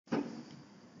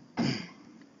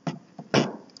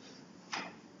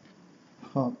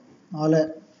خب حالا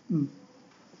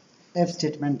if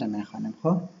statement هم میخوانیم.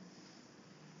 خب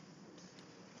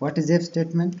what is if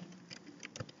statement؟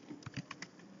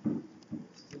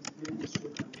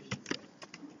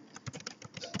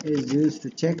 is used to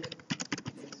check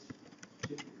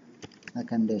a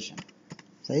condition.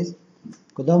 صحیح؟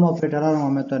 کدام اپریترها رو ما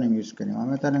میتونیم یوز کنیم؟ ما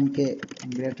میتونیم که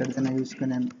greater than یوز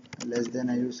کنیم، less than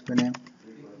یوز کنیم،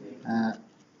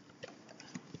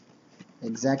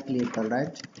 exactly equal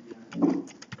right،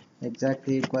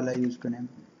 exactly equal یوز کنیم،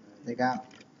 دیگه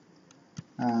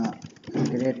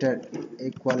greater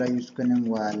equal یوز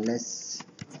کنیم و less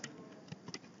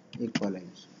equal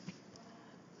یوز کنیم.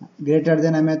 greater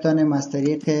than میتونیم از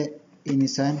طریق این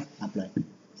ساین اپلای کنیم.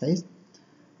 صحیح؟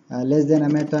 less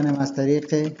than میتونیم از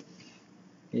طریق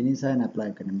این ساین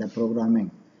اپلای کنیم در پروگرامینگ.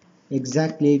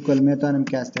 exactly equal میتونیم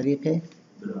که از طریق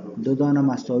دو دانه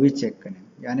مساوی چک کنیم.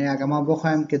 یعنی اگر ما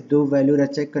بخوایم که دو ولیو را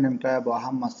چک کنیم که با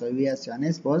هم مساوی است یا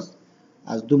نیست، باز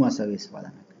از دو مساوی استفاده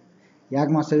میکنیم. یک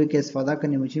مساوی که استفاده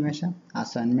کنیم چی میشه؟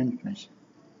 اساینمنت میشه.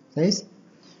 صحیح؟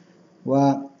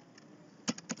 و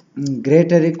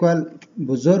greater equal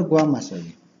بزرگ و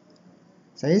مساوی.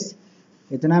 صحیح؟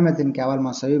 اتنا میتین که اول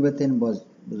مساوی بتین باز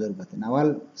بزرگ بتین.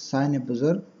 اول ساین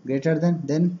بزرگ greater than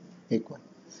then equal.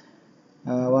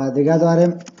 و دیگه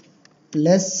داریم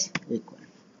less equal.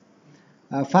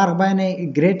 فرق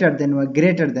بین greater than و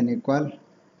greater than equal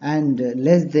and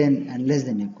less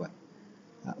than equal.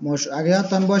 اگر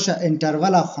یادتان باشه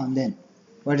انترول خواندن.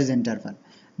 what is interval؟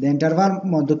 the interval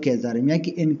ما دو کیس داریم،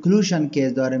 یکی inclusion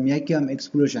کیس داریم، یکی هم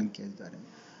exclusion کیس داریم.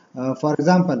 for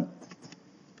example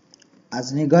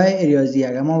از نگاه ریاضی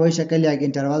اگر ما به شکل یک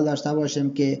انترول داشته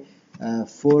باشیم که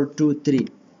 4 to 3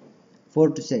 4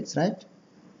 to 6 right،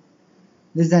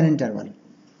 this is an interval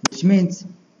which means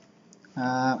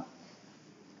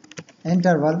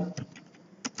interval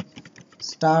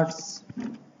starts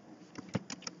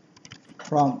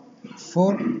from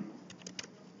 4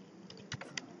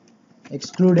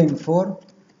 excluding 4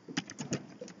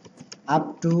 up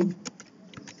to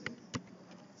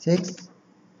 6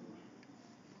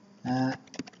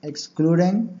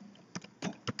 excluding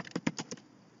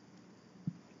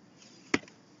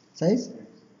 6.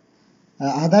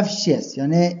 هدف چی است؟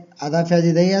 یعنی هدف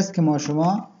دیگه است که ما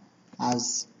شما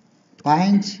از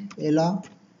 5 الی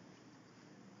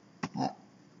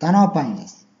تنها 5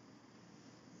 است.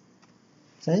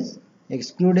 صحیح؟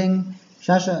 excluding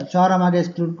 4 هم اگه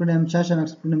exclude کنیم 6 هم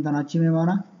exclude کنیم تنها چی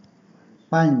میمانه؟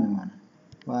 5 میمانه.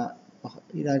 و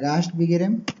این اگه 8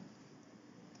 بگیریم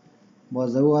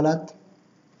باز او حالت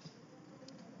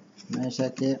میشه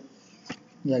که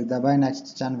یک دبای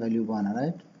نکست چند ولیو بانه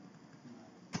رایت،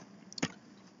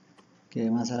 که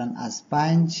مثلا از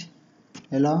 5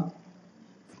 الی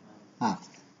 7.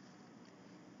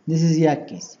 this is یک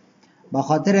کیس. با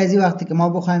خاطر ازی وقتی که ما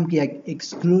بخوایم که یک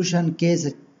اکسکلوشن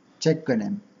کیس چک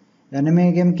کنیم، یعنی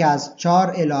میگیم که از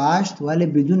 4 الی 8 ولی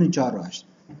بدون 4 و 8.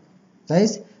 صحیح؟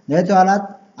 در این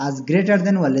حالت از greater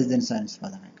than و less than ساین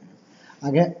استفاده میکنیم.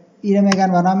 اگر این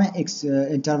میگن به نام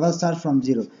interval start from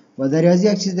 0. و در ریاضی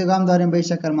یک چیز دیگه هم داریم به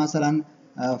شکل مثلا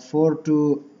 4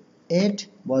 to 8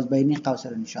 باز بینی قوس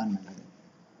رو نشان میدیم.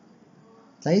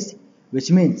 صحیح؟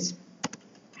 which means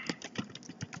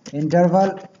interval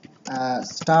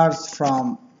starts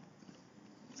from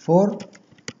 4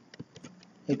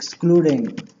 excluding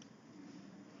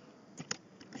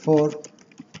 4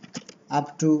 up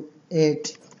to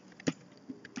 8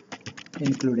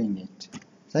 including 8.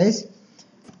 صحیح؟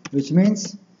 which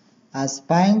means از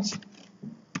 5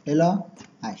 الی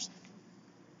 8.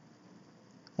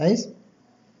 صحیح؟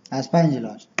 از 5 الی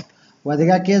 8. و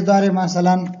دیگه کیس داریم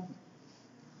مثلا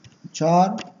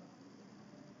 4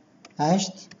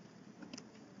 8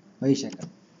 به این شکل.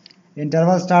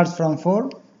 interval starts from 4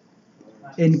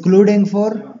 including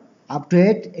 4 up to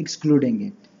 8 excluding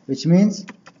 8 which means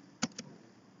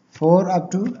 4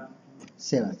 up to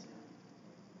 7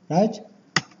 right.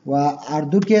 و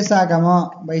اردو کیس اگر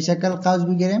ما به این شکل قوس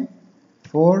بگیریم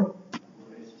 4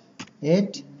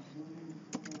 8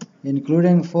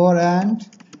 including 4 and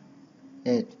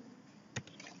 8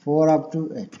 4 up to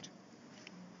 8.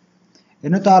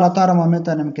 اینو تا حالا رو ما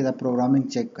میتونیم که در پروگرامینگ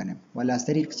چک کنیم، ولی از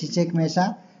طریق چی چک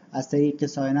میشه؟ از طریق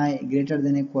ساینای greater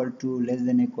than equal to less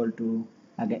than equal to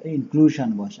اگر inclusion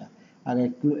باشه.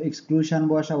 اگر exclusion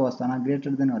باشه واسطانا greater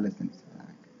than و less than.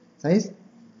 صحیح؟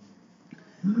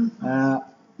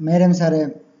 میریم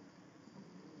سر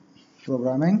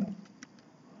پروگرامینگ.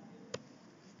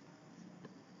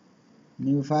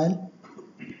 نیو فایل.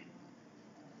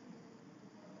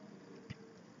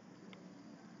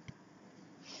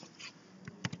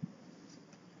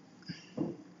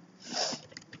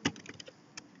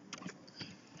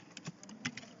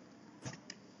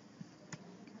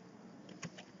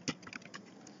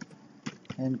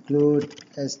 include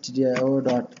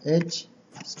stdio.h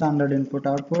standard input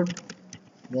output,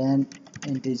 then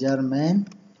integer main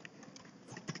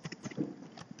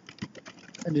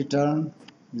return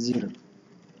 0.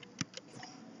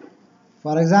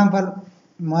 For example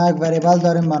ما یک وریبل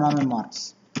داریم به نام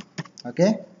مارکس،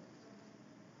 اوکی،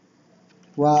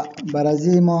 و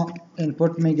برای ما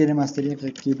input میگیریم از طریق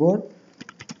کیبورد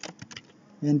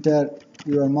enter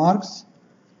your marks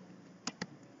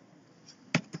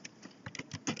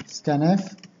scanf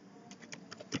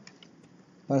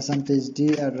 %d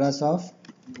address of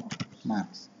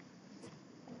marks.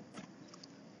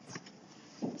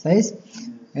 صحیح.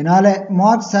 این حال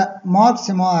مارکس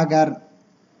ما اگر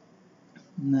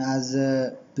از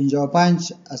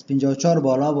 55 از 54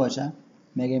 بالا باشه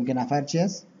میگیم که نفر چی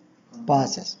است؟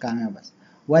 پاس است، کامیاب است.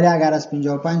 ولی اگر از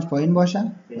 55 پایین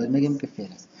باشه باید میگیم که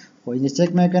فیل است. خب اینجا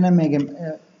چک میکنیم میگیم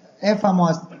اف ما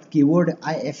از کیورد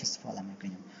آی اف استفاده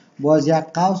میکنیم. باز یک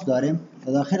قوس داریم،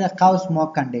 در داخل قوس ما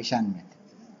کندیشن میدیم.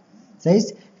 صحیح.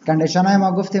 کندیشن های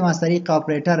ما گفتیم از طریق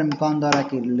اپراتور امکان داره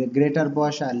که گریتر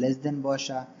باشه، less than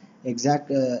باشه،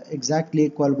 exactly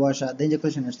equal باشه. در اینجا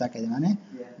کلش نوشته کردیم نه؟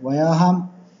 و یا هم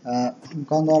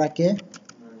امکان داره که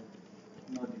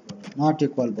not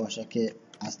equal باشه که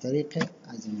از طریق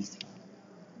از این استفاده.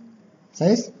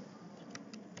 صحیح.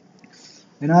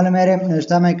 این حال میریم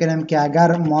نوشته میکنیم که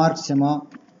اگر مارکس ما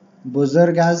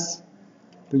بزرگ از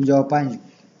 55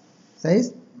 صحیح.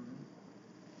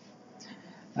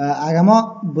 اگر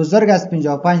ما بزرگ از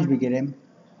 55 بگیریم،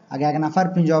 اگر یک نفر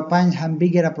 55 هم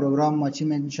بگیره پروگرام ما چی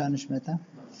نشانش میده؟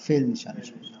 فیل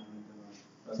نشانش میده.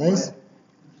 صحیح.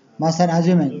 مثلا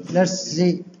assuming let's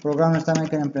see پروگرام نوشته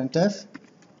میکنیم printf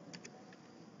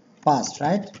passed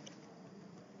right.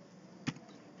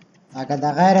 اگر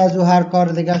در غیر از او هر کار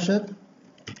دیگه شد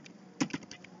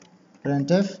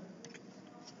printf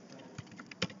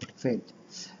failed.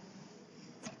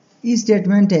 این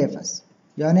statement اف است،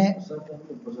 یعنی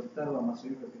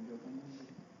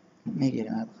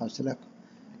میگیریم حوصله کن.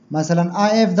 مثلا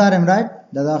اف داریم رایت،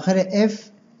 در داخل اف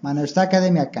ما نوشته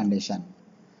کردیم یک کندیشن.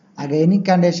 اگر این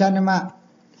کندیشن ما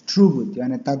true بود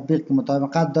یعنی تطبیق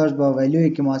مطابقت داشت با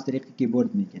ولیویی که ما از طریق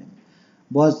کیبورد میگیریم،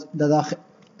 باز در داخل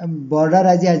باردر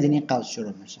از این قوس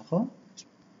شروع میشه. خب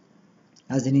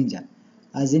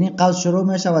از این قوس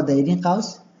شروع میشه و در این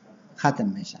قوس ختم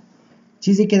میشه.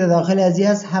 چیزی که در داخل از این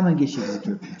است همگیش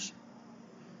اکزیکیوت میشه.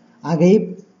 اگه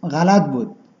این غلط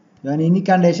بود یعنی این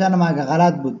کندیشن ما اگه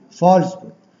غلط بود فالس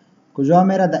بود کجا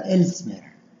میره؟ در else میره.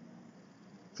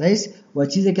 صحیح. و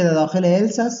چیزی که در داخل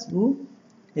else است او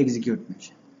اکزیکیوت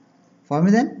میشه.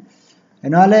 فهمیدن؟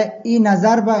 این حال این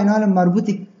نظر به این حال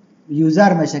مربوط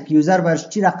یوزر میشه که یوزر برش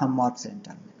چی رقم مارکس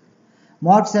انتر میکنه.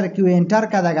 مارکس را که انتر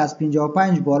کرد اگه از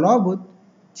 55 بالا بود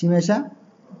چی میشه؟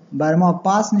 بر ما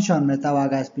پاس نشان میده و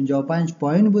اگه از 55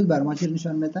 پایین بود بر ما چی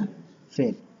نشان میده؟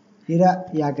 فیل. ایرا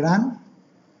یک رن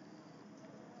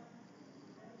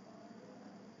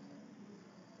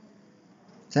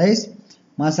صحیح.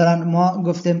 مثلا ما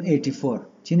گفتیم 84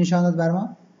 چی نشان داد بر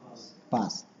ما؟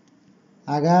 پاس.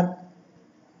 اگر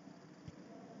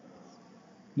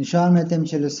نشان میتیم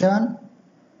 47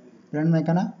 رن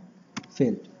میکنه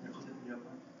فیل.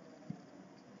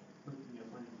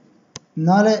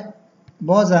 نال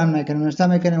باز رن میکنیم نشته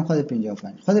میکنیم خود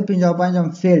 55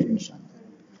 هم فیل نشان داد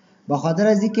با خاطر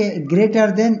از اینکه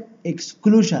greater than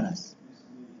exclusion است.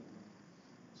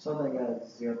 صد اگر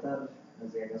زیادتر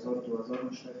از 1000 2000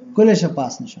 کلش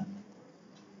پاس نشان میده.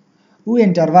 او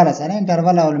انترول است. نه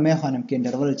انترول اول میخوانیم که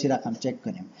انترول چی رقم چک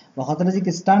کنیم. با خاطر از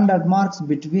اینکه standard marks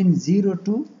between 0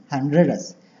 to 100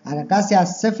 است. اگر کسی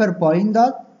از 0 پایین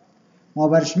داد ما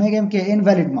برش میگیم که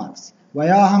invalid marks و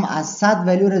یا هم از 100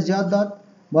 ولیو را زیاد داد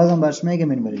بازم برش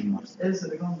میگیم invalid marks.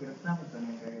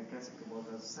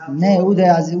 نه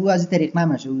او از طریق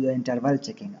نمیشه. او انترول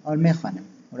چکینگ اور میخوانیم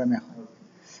اون میخوانیم.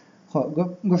 خب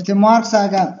گفتیم مارکس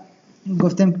اگر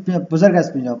گفتیم بزرگ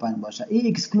از 55 باشه این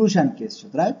اکسکلوشن کیس شد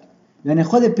رایت. یعنی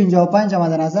خود 55 هم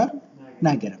در نظر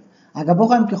نگرفت. اگر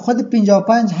بخوایم که خود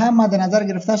 55 هم مد نظر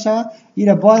گرفته شود این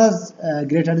را بعد از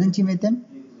گریتر دن چی میتیم؟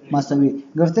 مساوی.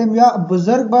 گفتیم یا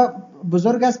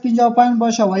بزرگ از 55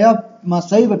 باشه و یا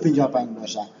مساوی به 55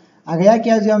 باشه. اگر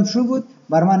یکی از هم شو بود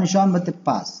بر ما نشان بده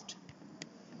پاست.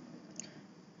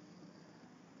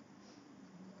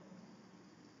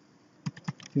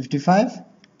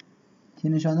 چی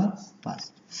نشان داد؟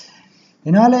 پاست.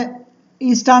 این حال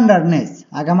این استاندارد نیست.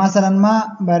 اگر مثلا ما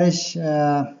برش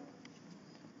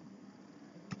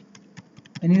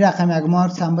این رقم یک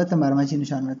مارکس هم بتم برای ما چی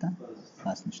نشان میتم؟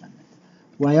 پاس نشان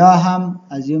میتم. و یا هم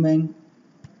assuming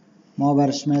ما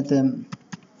برش میتم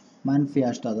منفی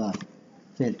 87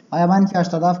 فیلد. آیا منفی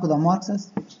 87 کدام مارکس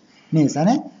است؟ نیست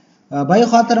نه؟ به این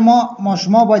خاطر ما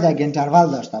شما باید یک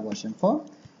اینترول داشته باشیم. خب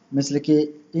مثل که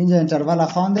اینجا اینترول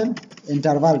خواندیم،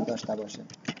 اینترول داشته باشیم.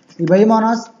 این به این معنی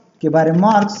است که برای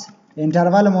مارکس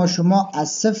اینترول ما شما از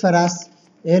 0 است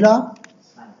الی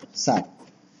 100.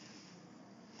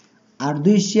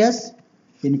 اردویش چی است؟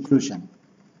 اینکلوژن.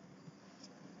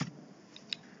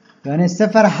 یعنی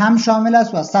 0 هم شامل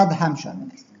است و 100 هم شامل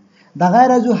است. در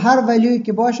غیر از او هر ولیوی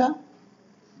که باشه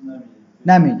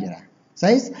نمیگیره.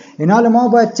 صحیح است؟ این حال ما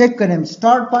باید چک کنیم،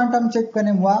 استارت پوینت هم چک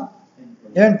کنیم و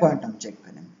اند پوینت هم چک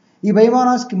کنیم. این به این معنی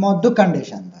است که ما دو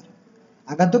کندیشن داریم.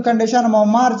 اگر دو کندیشن ما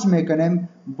مارج میکنیم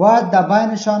باید در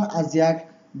بینشان از یک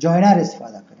جوینر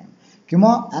استفاده کنیم که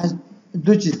ما از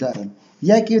دو چیز داریم.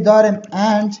 یکی داریم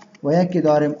اند و یکی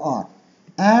داریم آر.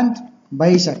 اند به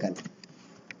این شکل،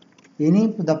 یعنی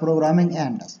در پروگرامینگ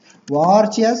اند است. و آر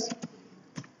چی است؟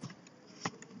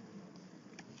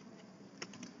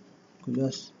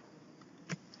 کجاست؟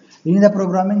 یعنی در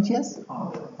پروگرامینگ چی است؟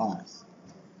 آر است.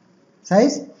 صحیح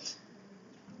است؟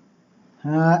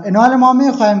 این حال ما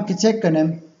میخوایم که چک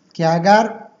کنیم که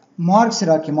اگر مارکس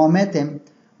را که ما میتیم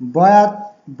باید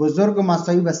بزرگ و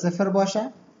مساوی به 0 باشه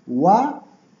و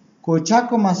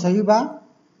کوچک و مساوی به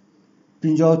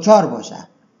 54 باشه.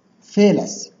 فعل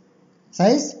است.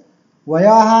 صحیح است؟ و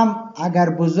یا هم اگر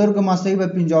بزرگ و مساوی به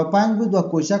 55 بود و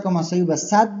کوچک و مساوی به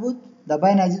 100 بود، در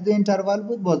بین از دو اینترول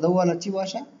بود، باز دو والا چی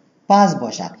باشه؟ پاس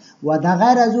باشه. و در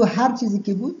غیر از او هر چیزی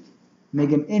که بود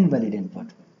میگیم invalid input.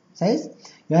 صحیح است؟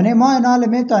 یعنی ما این حال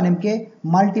میتونیم که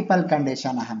مالتیپل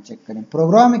کندیشن هم چک کنیم.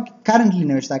 پروگرامی که کرنتلی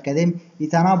نوشته کردیم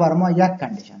ایتنا بر ما یک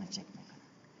کندیشن چک میکنه.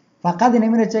 فقط این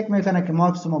میره چک میکنه که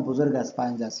مارکس ما بزرگ از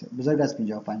 5 است، بزرگ از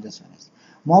 55 است.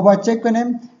 ما باید چک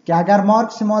کنیم که اگر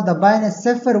مارکس ما در بین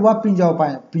 0 و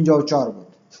 54 بود،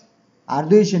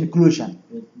 اردویش اینکلوژن.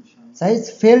 صحیح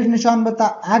است؟ فیلد نشان بده.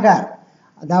 اگر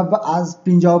از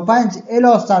 55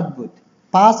 الی 100 بود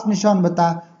پاس نشان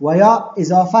بده و یا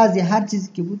اضافه از هر چیزی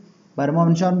که بود بر ما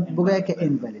نشان بگه که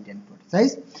invalid input. صحیح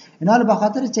است؟ این حال به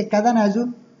خاطر چک کردن از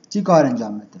اون چی کار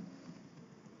انجام میده.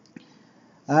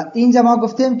 اینجا ما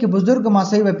گفتیم که بزرگ و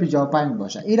مساوی به 55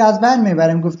 باشه. این از بین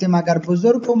میبریم. گفتیم اگر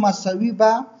بزرگ و مساوی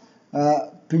به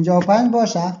 55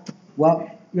 باشه و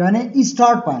یعنی این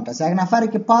استارت پوینت است. یک نفری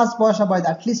که پاس باشه باید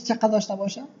اتلیست چقدر داشته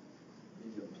باشه؟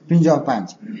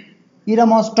 55. این را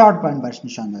ما استارت پوینت برش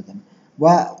نشان دادیم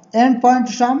و اند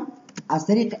پوینتش هم از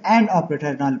طریق اند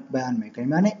آپریتور بیان میکنیم.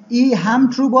 یعنی این هم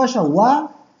ترو باشه و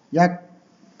یک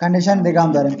کندیشن دیگه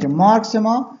هم داریم که مارکس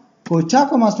ما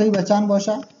کوچک و مساوی به چند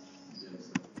باشه؟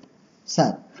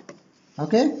 100.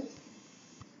 اوکی؟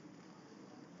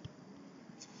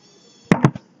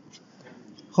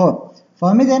 خب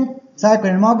فهمیدین؟ سعی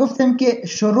کنین. ما گفتیم که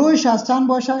شروعش از چند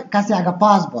باشه؟ کسی اگه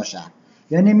پاس باشه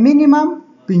یعنی مینیمم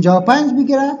 55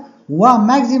 بگیره و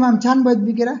مکزیمم چند باید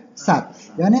بگیره؟ 100.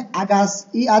 یعنی اگر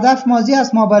این هدف ماضی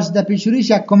است ما برش در پیش رویش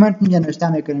یک کامنت اینجا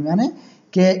نوشته میکنیم، یعنی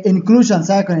که اینکلوژن.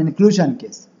 سعی کنین اینکلوژن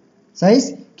کیس. صحیح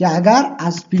است؟ که اگر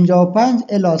از 55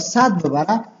 الی 100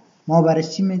 ببره ما برش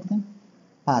چی میتیم؟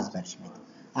 پاس برش میتیم.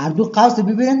 هر دو قوس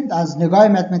ببینید از نگاه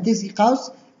متمتیکس این قوس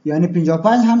یعنی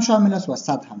 55 هم شامل است و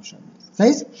 100 هم شامل است. صحیح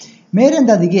است؟ میریم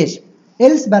در دیگهش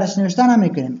else برش نوشته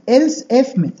نمیکنیم. else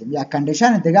if میتیم. یا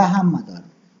کندیشن دیگه هم مداریم.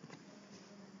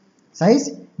 صحیح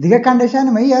است؟ دیگه کندیشن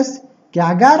ما این است که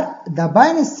اگر در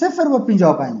بین 0 و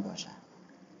 55 باشه.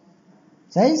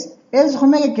 صحیح است؟ else خود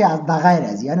میگه که در غیر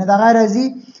از یعنی در غیر از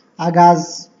اگر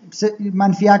از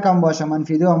منفی 1 هم باشه،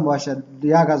 منفی 2 هم باشه،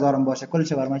 1000 هم باشه،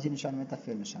 کلش بر ما چی نشان میده؟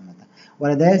 فعل نشان میده.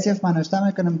 ولی در else if من نوشته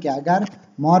میکنم که اگر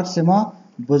مارکس ما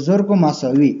بزرگ و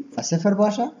مساوی به 0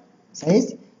 باشه. صحیح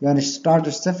است؟ یعنی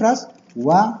استارتش 0 است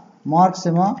و مارکس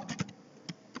ما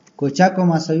کوچک و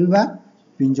مساوی به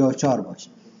 54 باشه.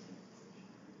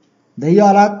 در این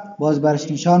حالت باز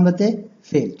برش نشان بده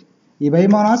فیلد. این به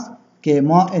این معنی است که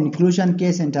ما انکلوژن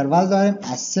کیس اینترول داریم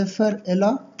از 0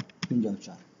 الی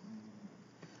 54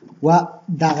 و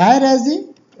در غیر از این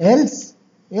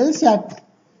else یک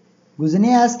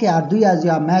گزینه است که هر دوی از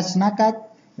یا مچ نکرد،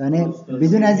 یعنی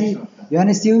بدون از این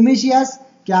یعنی سیومیشی است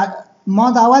که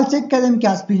ما در اول چک کردیم که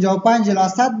از 55 الی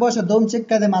 100 باشه، دوم چک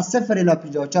کردیم از 0 الی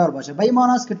 54 باشه. به این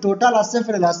معنی است که توتال از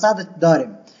 0 الی 100 داریم.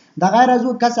 در غیر از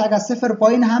او کسی اگر 0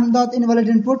 پایین هم داد invalid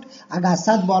input، اگر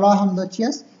 100 بالا هم داد چی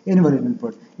است؟ invalid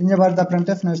input. اینجا باید در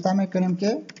printf نوشته میکنیم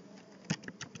که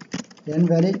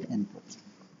invalid input.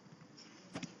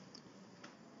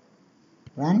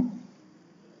 run.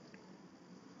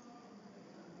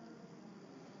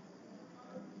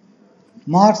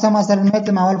 مارکس هم مثلا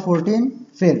میتیم اول 14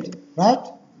 failed. right؟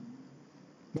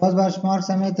 باز برش مارکس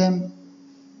هم میتیم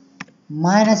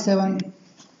 -7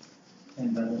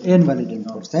 invalid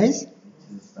input. صحیح؟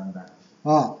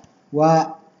 و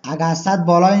اگر 100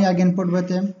 بالا یک input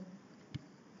بتیم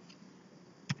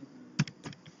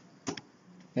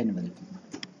any value.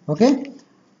 Okay,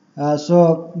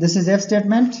 so this is if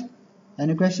statement.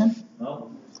 Any question?